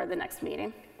for the next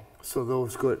meeting. So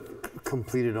those get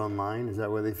completed online? Is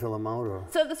that where they fill them out? Or?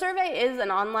 So the survey is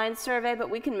an online survey, but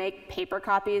we can make paper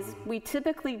copies. We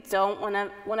typically don't,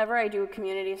 whenever I do a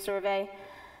community survey,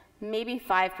 maybe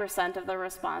 5% of the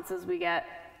responses we get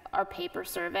are paper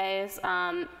surveys.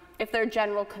 If they're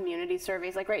general community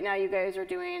surveys, like right now you guys are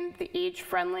doing the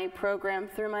age-friendly program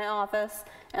through my office,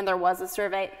 and there was a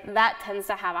survey, that tends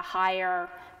to have a higher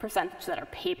percentage that are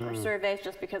paper surveys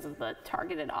just because of the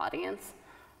targeted audience.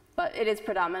 But it is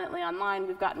predominantly online.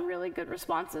 We've gotten really good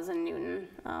responses in Newton.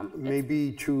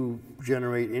 Maybe to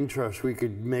generate interest, we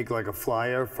could make like a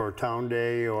flyer for town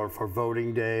day or for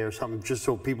voting day or something, just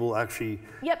so people actually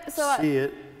see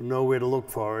it, know where to look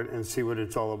for it, and see what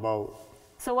it's all about.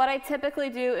 So what I typically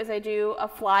do is I do a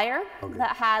flyer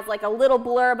that has like a little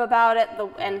blurb about it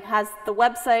and has the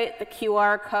website, the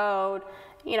QR code.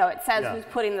 You know, it says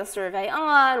who's putting the survey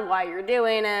on, why you're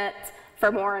doing it.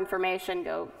 For more information,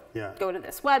 go Yeah. go to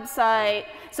this website.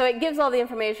 So it gives all the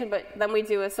information, but then we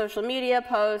do a social media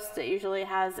post. It usually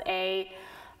has a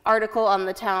article on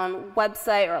the town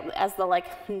website, or as the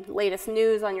latest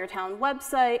news on your town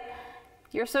website.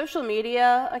 Your social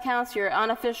media accounts, your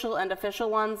unofficial and official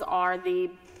ones, are the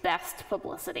best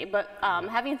publicity. But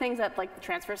having things at like the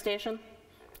transfer station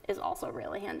is also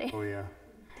really handy. Oh, yeah.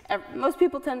 Most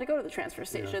people tend to go to the transfer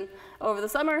station over the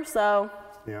summer, so.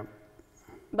 Yeah.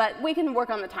 But we can work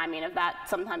on the timing of that.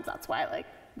 Sometimes that's why, like,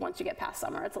 once you get past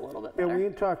summer, it's a little bit Yeah, better. we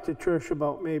can talk to Trish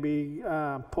about maybe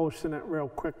posting it real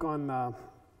quick on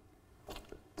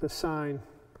the sign.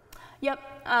 Yep.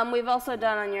 We've also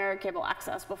done on your cable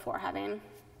access before having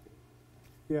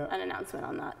Yeah. an announcement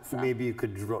on that. So. Maybe you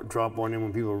could drop one in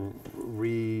when people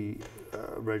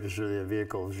register their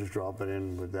vehicles, just drop it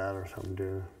in with that or something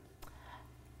too.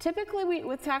 Typically,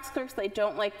 with tax clerks, they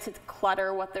don't like to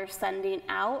clutter what they're sending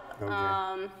out.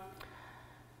 Okay.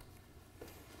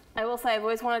 I will say I've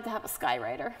always wanted to have a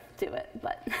skywriter do it,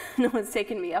 but no one's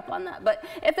taken me up on that. But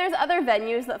if there's other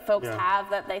venues that folks have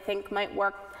that they think might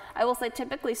work, I will say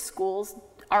typically schools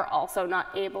are also not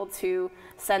able to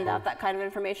send out that kind of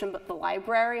information, but the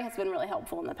library has been really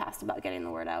helpful in the past about getting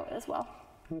the word out as well.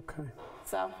 Okay.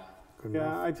 So.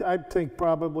 Yeah, I think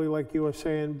probably, like you were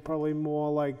saying, probably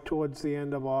more like towards the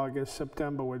end of August,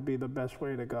 September would be the best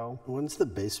way to go. When's the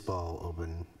baseball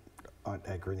open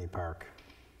at Greenie Park?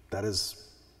 That is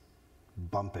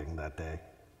bumping that day.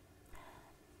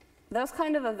 Those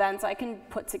kind of events I can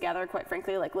put together, quite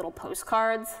frankly, like little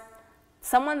postcards.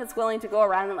 Someone that's willing to go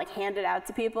around and like hand it out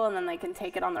to people, and then they can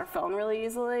take it on their phone really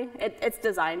easily. It's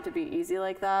designed to be easy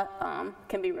like that.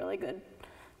 Can be really good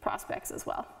prospects as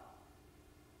well.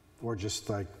 Or just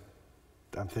like,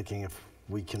 I'm thinking if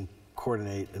we can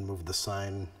coordinate and move the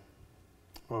sign.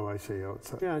 Oh, I see,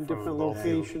 outside. Yeah, in different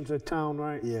locations of town,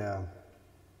 right? Yeah.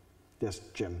 Yes,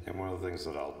 Jim. And one of the things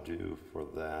that I'll do for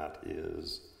that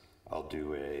is I'll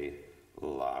do a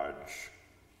large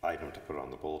item to put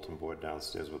on the bulletin board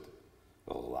downstairs with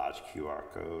a large QR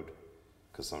code,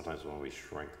 because sometimes when we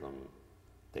shrink them,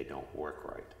 they don't work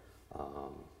right.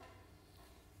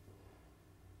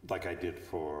 Like I did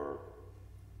for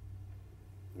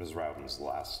Ms. Rowden's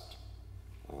last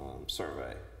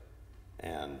survey,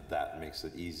 and that makes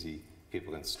it easy.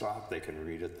 People can stop, they can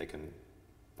read it, they can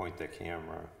point their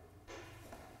camera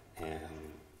and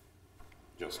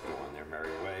just go on their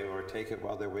merry way, or take it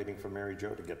while they're waiting for Mary Jo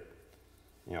to get,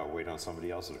 wait on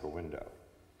somebody else at her window.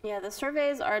 Yeah, the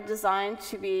surveys are designed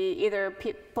to be either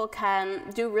people can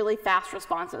do really fast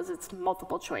responses, it's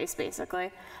multiple choice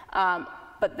basically,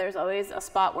 but there's always a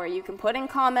spot where you can put in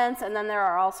comments, and then there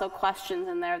are also questions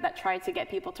in there that try to get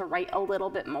people to write a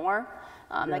little bit more.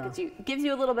 That gives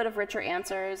you a little bit of richer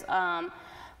answers.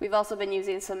 We've also been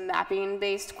using some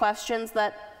mapping-based questions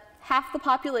that half the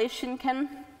population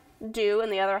can do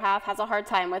and the other half has a hard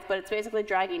time with, but it's basically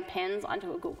dragging pins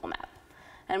onto a Google map.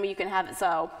 And you can have it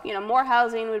so, more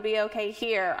housing would be okay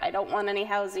here. I don't want any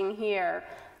housing here.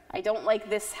 I don't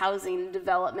like this housing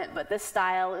development, but this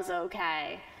style is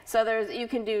okay. So you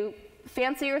can do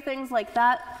fancier things like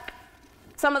that.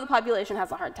 Some of the population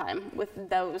has a hard time with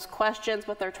those questions,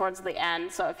 but they're towards the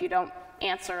end. So if you don't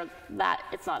answer that,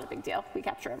 it's not a big deal. We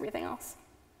capture everything else.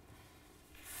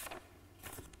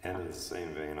 And in the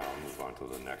same vein, I'll move on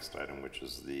to the next item, which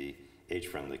is the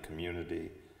age-friendly community.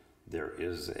 There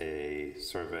is a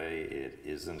survey, it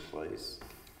is in place.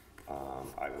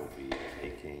 I will be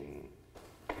taking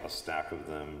a stack of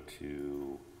them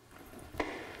to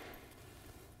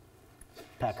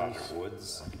Sergeant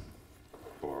Woods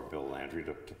for Bill Landry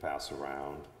to pass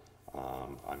around.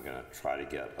 I'm gonna try to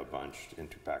get a bunch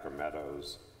into Packer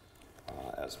Meadows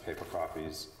as paper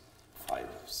copies. I've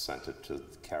sent it to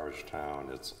Carriage Town.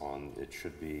 It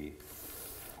should be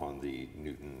on the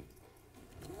Newton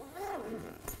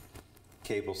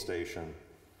cable station,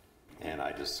 and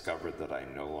I discovered that I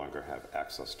no longer have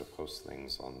access to post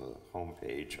things on the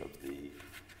homepage of the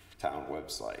town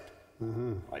website.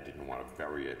 I didn't want to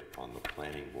bury it on the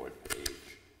planning board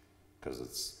page because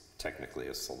it's technically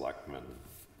a selectman.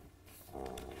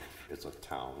 It's a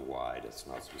town-wide, it's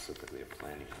not specifically a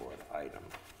planning board item.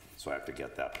 So I have to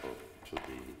get that to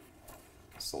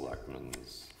the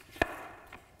selectmen's.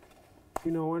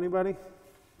 You know anybody?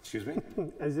 Excuse me?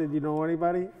 I said, you know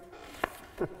anybody?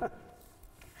 I'm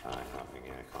not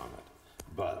making a comment.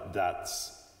 But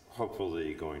that's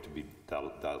hopefully going to be,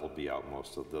 that'll be out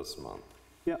most of this month.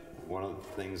 Yep. One of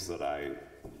the things that I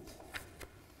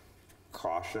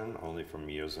caution, only from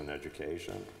years in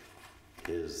education,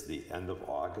 is the end of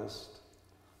August.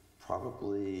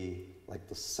 Probably like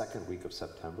the second week of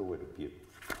September would be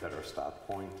a better start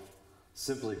point,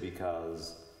 simply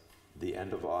because the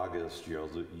end of August, you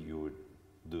would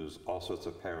lose all sorts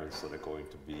of parents that are going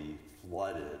to be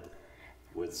flooded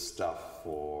with stuff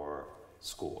for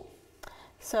school.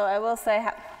 So I will say,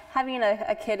 having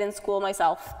a kid in school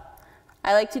myself,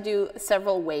 I like to do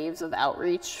several waves of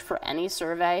outreach for any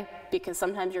survey, because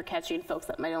sometimes you're catching folks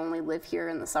that might only live here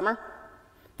in the summer.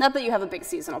 Not that you have a big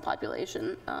seasonal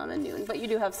population in Newton, but you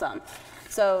do have some.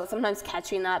 So sometimes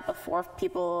catching that before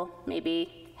people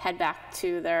maybe head back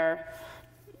to their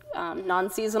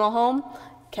non-seasonal home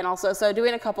can also, so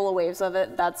doing a couple of waves of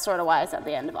it, that's sort of why it's at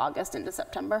the end of August into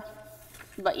September.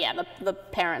 But yeah, the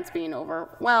parents being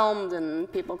overwhelmed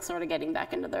and people sort of getting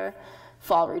back into their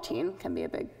fall routine can be a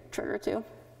big trigger too,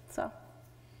 so.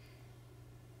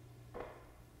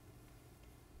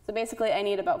 So basically I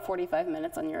need about 45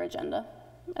 minutes on your agenda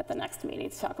at the next meeting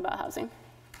to talk about housing.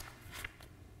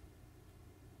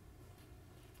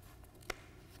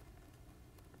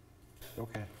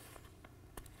 Okay.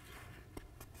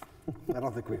 I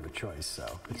don't think we have a choice,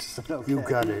 so it's okay. You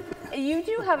got it. You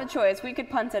do have a choice. We could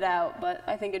punt it out, but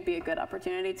I think it'd be a good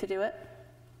opportunity to do it.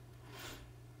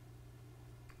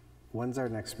 When's our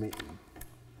next meeting?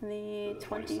 The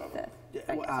 25th.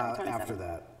 Well, after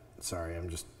that. Sorry, I'm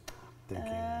just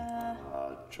thinking.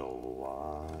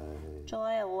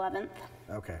 July 11th.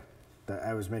 Okay.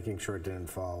 I was making sure it didn't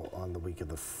fall on the week of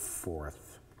the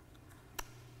 4th.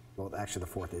 Well, actually,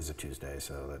 the 4th is a Tuesday,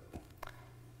 so that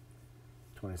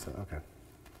 27. Okay.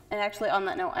 And actually, on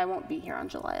that note, I won't be here on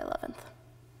July 11th.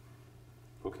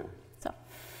 Okay. So.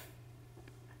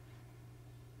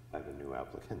 I have a new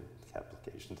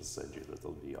application to send you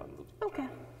that'll be on the. Okay.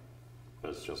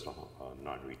 But it's just a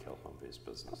non-retail home-based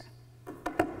business.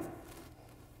 Okay.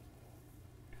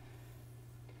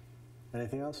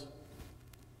 Anything else?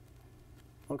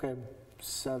 Okay.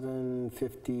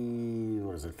 7:50.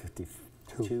 What is it?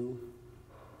 52.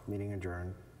 Meeting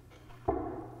adjourned.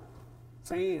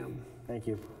 Sam. Thank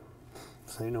you.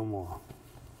 Say no more.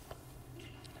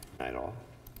 Night all.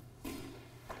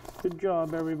 Good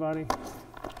job, everybody.